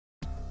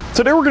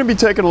Today we're going to be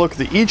taking a look at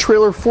the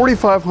Etrailer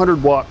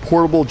 4500 watt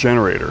portable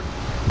generator,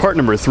 part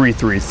number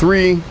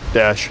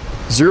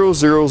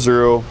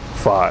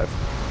 333-0005.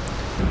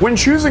 When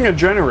choosing a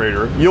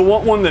generator, you'll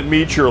want one that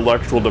meets your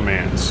electrical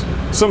demands.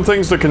 Some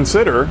things to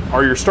consider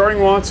are your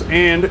starting watts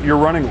and your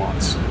running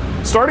watts.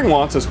 Starting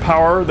watts is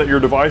power that your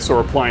device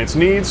or appliance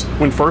needs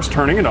when first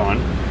turning it on,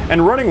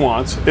 and running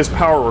watts is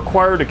power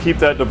required to keep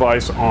that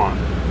device on.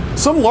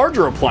 Some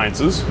larger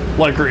appliances,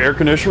 like your air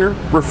conditioner,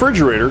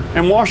 refrigerator,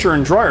 and washer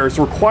and dryers,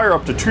 require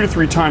up to 2 to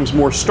 3 times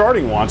more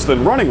starting watts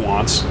than running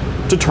watts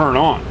to turn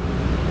on.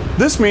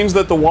 This means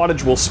that the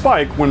wattage will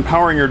spike when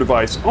powering your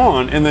device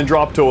on and then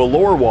drop to a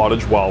lower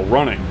wattage while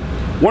running.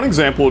 One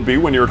example would be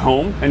when you're at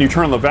home and you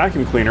turn on the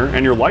vacuum cleaner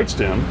and your lights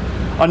dim.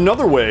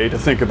 Another way to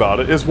think about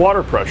it is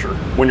water pressure.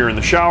 When you're in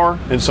the shower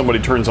and somebody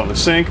turns on the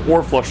sink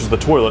or flushes the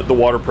toilet, the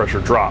water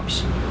pressure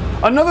drops.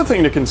 Another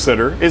thing to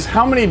consider is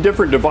how many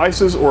different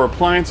devices or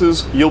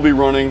appliances you'll be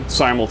running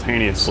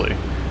simultaneously.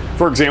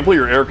 For example,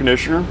 your air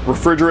conditioner,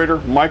 refrigerator,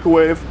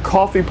 microwave,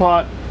 coffee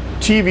pot,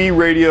 TV,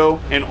 radio,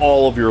 and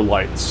all of your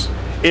lights.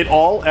 It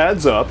all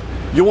adds up.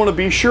 You'll want to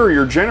be sure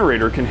your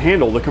generator can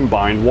handle the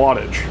combined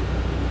wattage.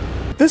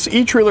 This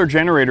Etrailer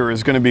generator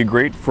is going to be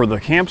great for the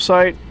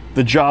campsite,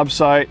 the job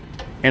site,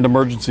 and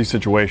emergency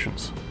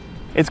situations.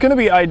 It's going to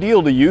be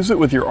ideal to use it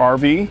with your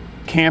RV,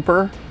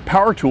 camper,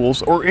 power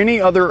tools, or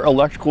any other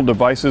electrical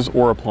devices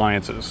or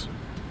appliances.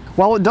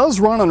 While it does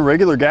run on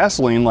regular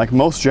gasoline like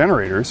most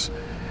generators,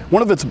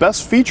 one of its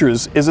best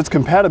features is its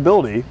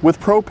compatibility with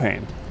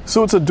propane,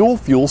 so it's a dual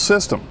fuel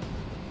system.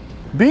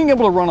 Being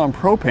able to run on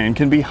propane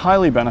can be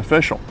highly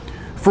beneficial.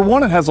 For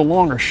one, it has a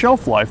longer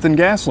shelf life than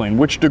gasoline,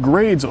 which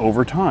degrades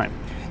over time.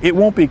 It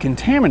won't be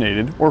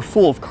contaminated or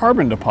full of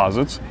carbon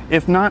deposits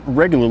if not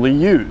regularly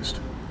used.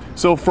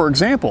 So for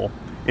example,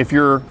 if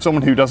you're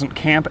someone who doesn't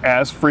camp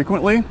as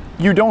frequently,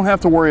 you don't have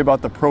to worry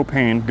about the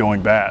propane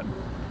going bad.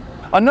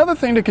 Another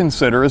thing to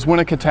consider is when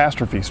a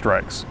catastrophe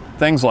strikes.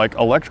 Things like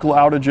electrical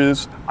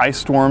outages, ice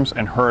storms,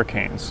 and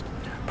hurricanes.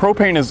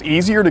 Propane is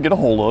easier to get a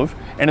hold of,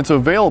 and it's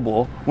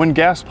available when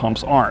gas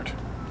pumps aren't.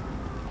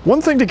 One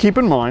thing to keep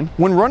in mind,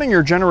 when running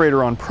your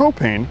generator on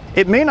propane,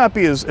 it may not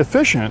be as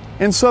efficient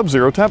in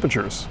sub-zero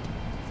temperatures.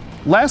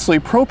 Lastly,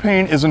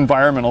 propane is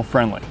environmental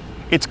friendly.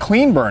 It's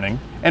clean burning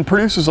and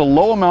produces a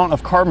low amount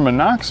of carbon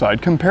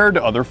monoxide compared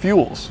to other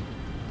fuels.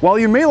 While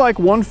you may like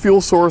one fuel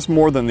source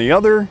more than the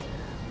other,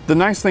 the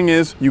nice thing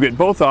is you get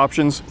both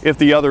options if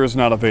the other is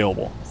not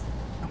available.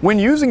 When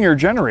using your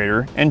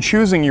generator and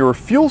choosing your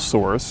fuel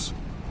source,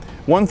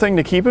 one thing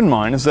to keep in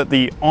mind is that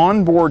the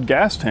onboard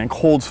gas tank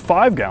holds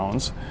 5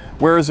 gallons,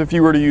 whereas if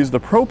you were to use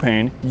the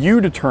propane, you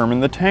determine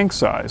the tank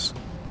size.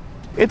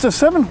 It's a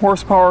 7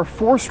 horsepower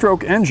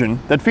 4-stroke engine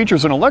that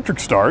features an electric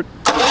start,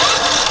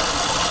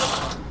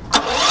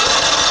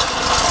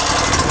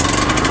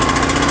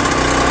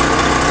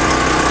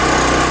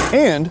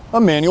 and a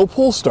manual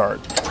pull start.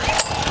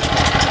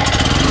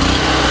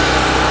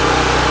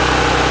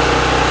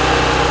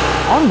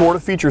 On board,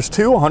 it features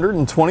 2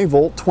 120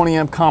 volt 20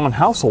 amp common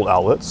household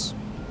outlets,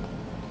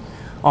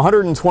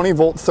 120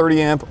 volt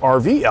 30 amp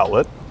RV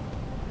outlet,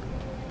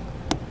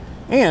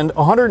 and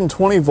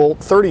 120 volt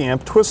 30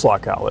 amp twist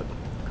lock outlet.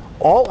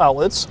 All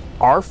outlets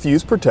are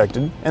fuse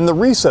protected and the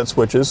reset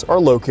switches are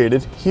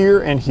located here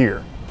and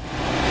here.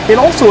 It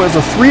also has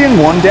a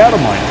 3-in-1 data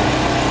miner.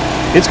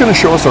 It's going to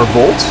show us our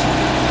volts,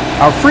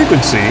 our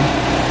frequency,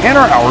 and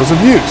our hours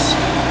of use.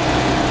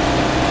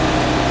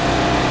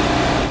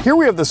 Here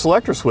we have the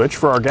selector switch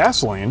for our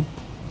gasoline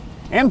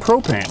and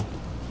propane.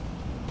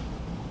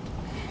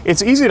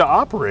 It's easy to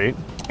operate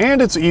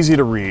and it's easy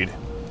to read.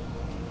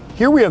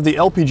 Here we have the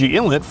LPG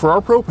inlet for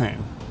our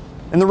propane,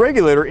 and the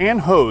regulator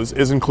and hose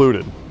is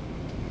included.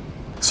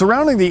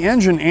 Surrounding the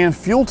engine and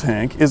fuel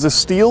tank is a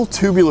steel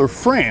tubular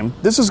frame.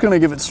 This is going to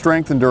give it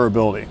strength and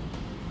durability.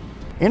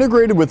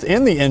 Integrated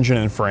within the engine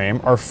and frame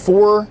are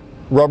 4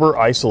 rubber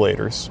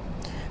isolators.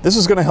 This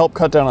is going to help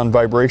cut down on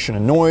vibration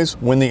and noise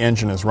when the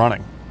engine is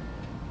running.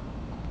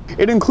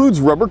 It includes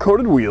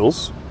rubber-coated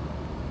wheels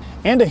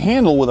and a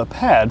handle with a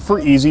pad for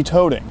easy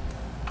toting.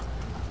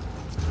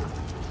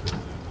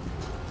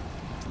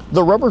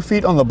 The rubber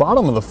feet on the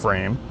bottom of the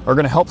frame are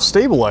going to help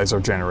stabilize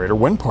our generator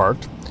when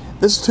parked.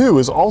 This too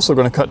is also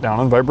going to cut down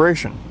on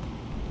vibration.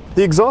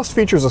 The exhaust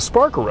features a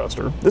spark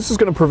arrestor. This is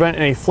going to prevent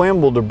any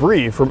flammable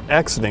debris from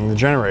exiting the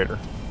generator.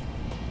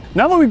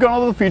 Now that we've got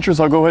all the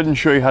features, I'll go ahead and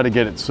show you how to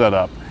get it set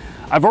up.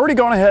 I've already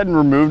gone ahead and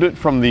removed it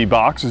from the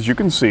box, as you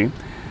can see.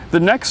 The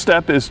next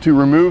step is to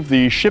remove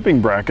the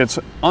shipping brackets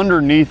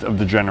underneath of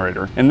the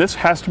generator, and this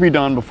has to be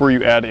done before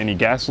you add any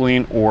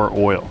gasoline or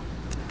oil.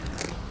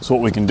 So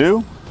what we can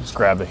do is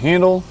grab the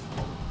handle,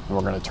 and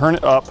we're going to turn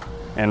it up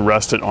and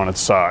rest it on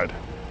its side.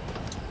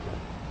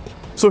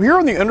 So here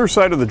on the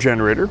underside of the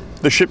generator,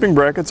 the shipping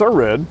brackets are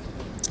red.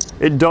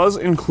 It does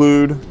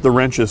include the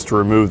wrenches to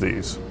remove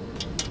these.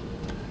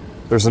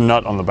 There's a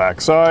nut on the back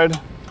side.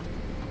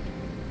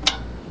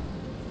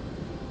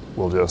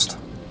 We'll just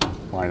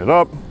line it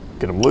up,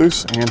 get them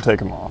loose, and take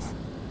them off.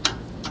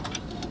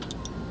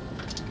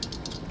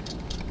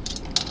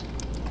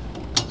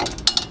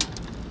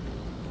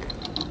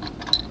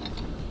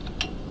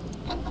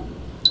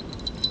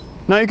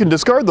 Now you can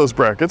discard those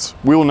brackets,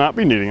 we will not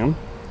be needing them,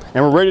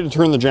 and we're ready to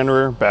turn the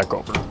generator back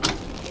over.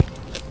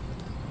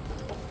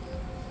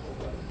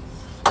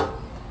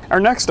 Our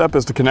next step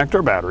is to connect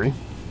our battery.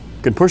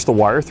 You can push the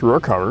wire through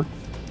our cover,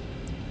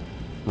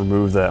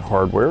 remove that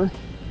hardware,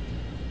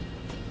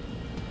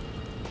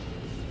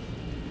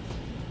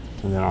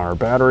 and then on our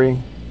battery,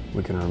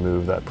 we can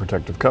remove that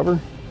protective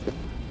cover.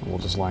 We'll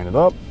just line it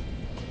up,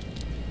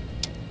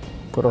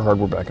 put our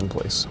hardware back in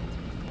place.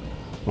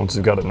 Once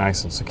we've got it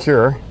nice and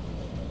secure,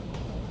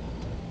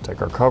 take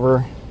our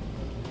cover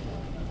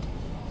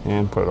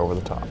and put it over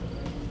the top.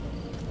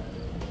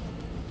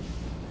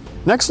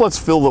 Next, let's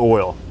fill the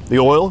oil. The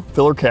oil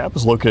filler cap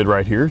is located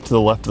right here to the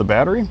left of the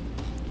battery.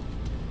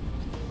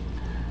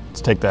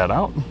 Let's take that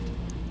out.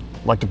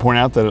 I'd like to point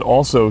out that it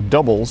also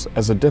doubles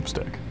as a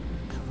dipstick.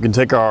 We can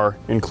take our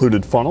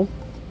included funnel,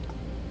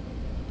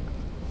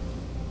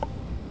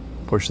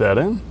 push that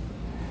in,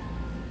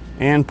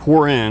 and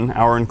pour in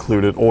our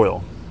included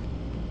oil.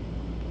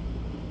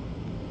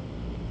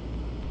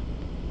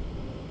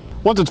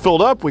 Once it's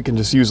filled up, we can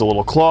just use a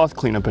little cloth,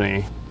 clean up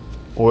any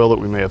oil that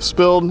we may have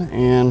spilled,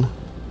 and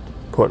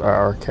put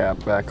our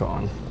cap back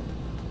on.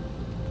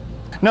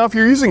 Now, if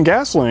you're using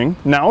gasoline,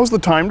 now is the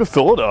time to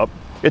fill it up.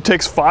 It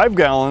takes 5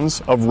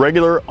 gallons of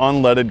regular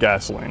unleaded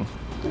gasoline.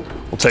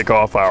 We'll take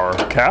off our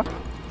cap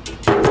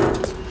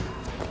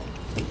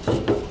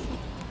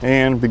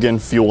and begin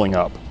fueling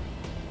up.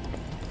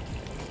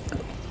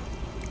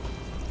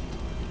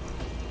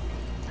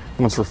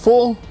 Once we're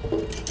full,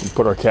 we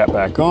put our cap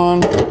back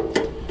on.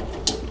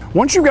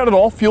 Once you've got it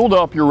all fueled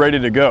up, you're ready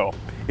to go.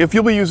 If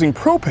you'll be using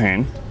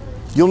propane,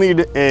 you'll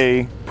need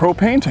a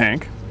propane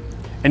tank,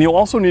 and you'll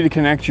also need to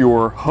connect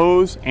your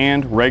hose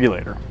and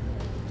regulator.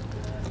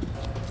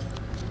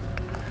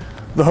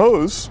 The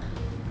hose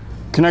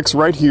connects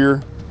right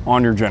here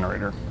on your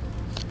generator.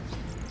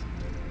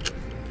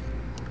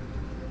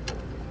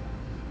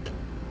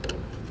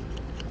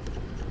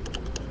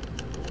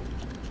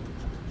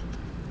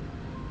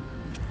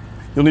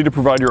 You'll need to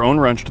provide your own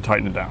wrench to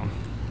tighten it down.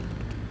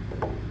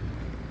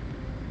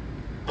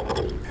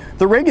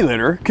 The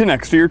regulator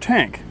connects to your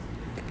tank,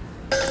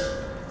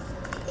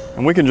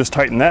 and we can just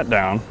tighten that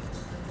down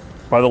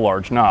by the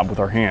large knob with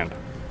our hand.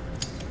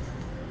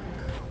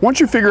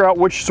 Once you figure out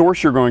which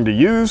source you're going to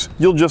use,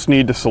 you'll just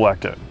need to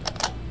select it.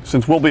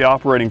 Since we'll be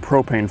operating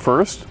propane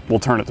first, we'll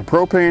turn it to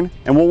propane,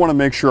 and we'll want to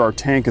make sure our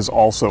tank is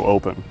also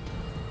open.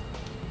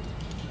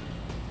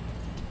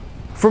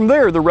 From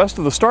there, the rest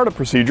of the startup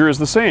procedure is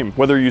the same,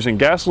 whether you're using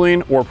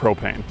gasoline or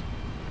propane.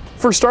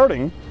 For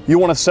starting, you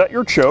want to set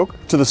your choke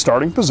to the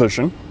starting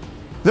position.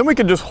 Then we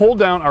can just hold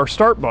down our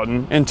start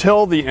button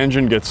until the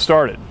engine gets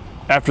started.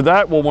 After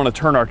that, we'll want to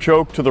turn our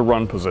choke to the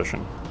run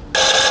position.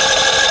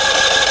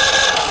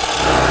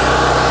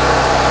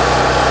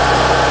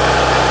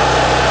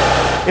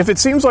 If it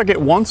seems like it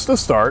wants to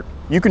start,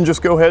 you can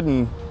just go ahead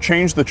and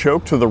change the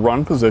choke to the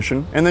run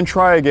position and then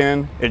try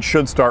again. It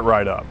should start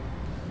right up.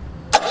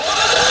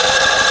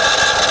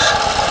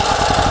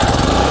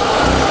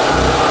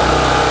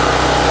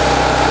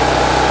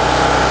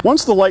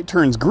 Once the light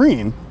turns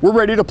green, we're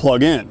ready to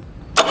plug in.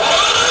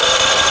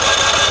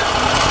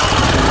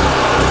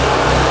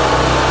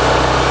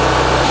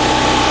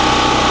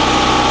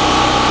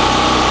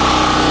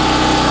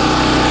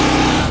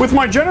 With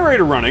my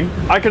generator running,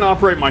 I can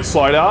operate my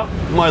slide out,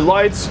 my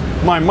lights,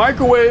 my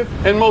microwave,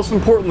 and most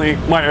importantly,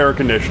 my air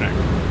conditioning.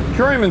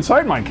 Here I am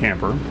inside my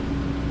camper.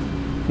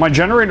 My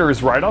generator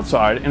is right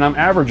outside and I'm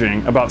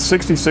averaging about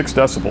 66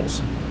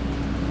 decibels.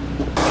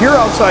 Here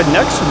outside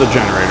next to the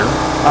generator,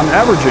 I'm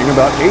averaging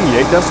about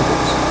 88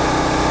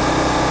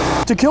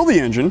 decibels. To kill the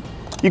engine,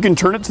 you can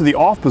turn it to the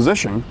off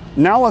position.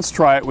 Now let's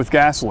try it with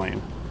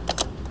gasoline.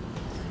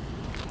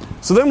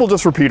 So then we'll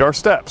just repeat our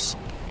steps.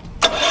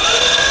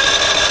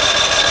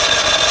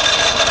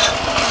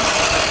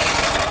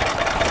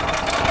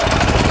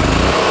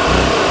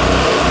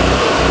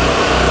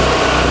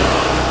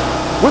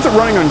 With it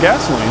running on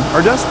gasoline,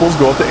 our decibels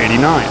go up to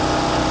 89.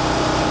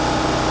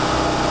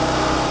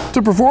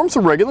 To perform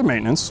some regular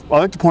maintenance, I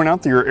like to point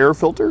out that your air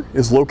filter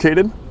is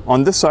located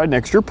on this side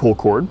next to your pull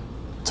cord.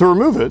 To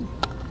remove it,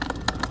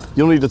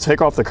 you'll need to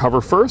take off the cover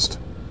first.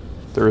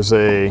 There's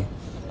a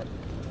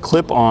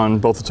clip on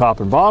both the top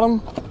and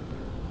bottom.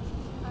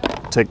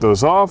 Take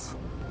those off,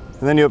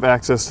 and then you have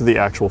access to the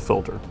actual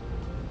filter.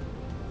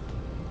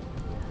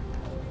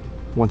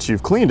 Once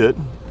you've cleaned it,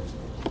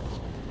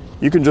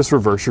 you can just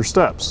reverse your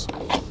steps.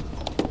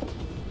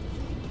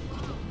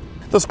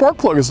 The spark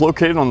plug is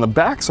located on the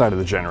back side of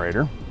the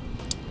generator.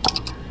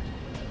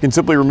 You can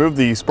simply remove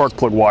the spark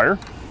plug wire,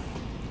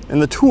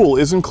 and the tool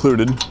is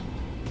included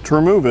to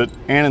remove it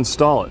and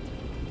install it.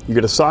 You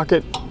get a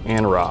socket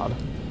and a rod.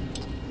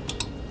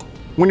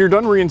 When you're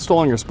done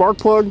reinstalling your spark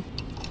plug,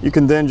 you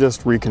can then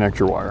just reconnect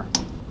your wire.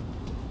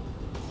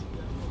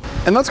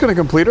 And that's going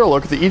to complete our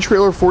look at the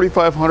Etrailer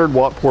 4500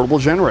 watt portable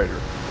generator,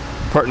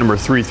 part number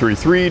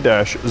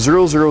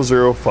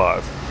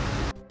 333-0005.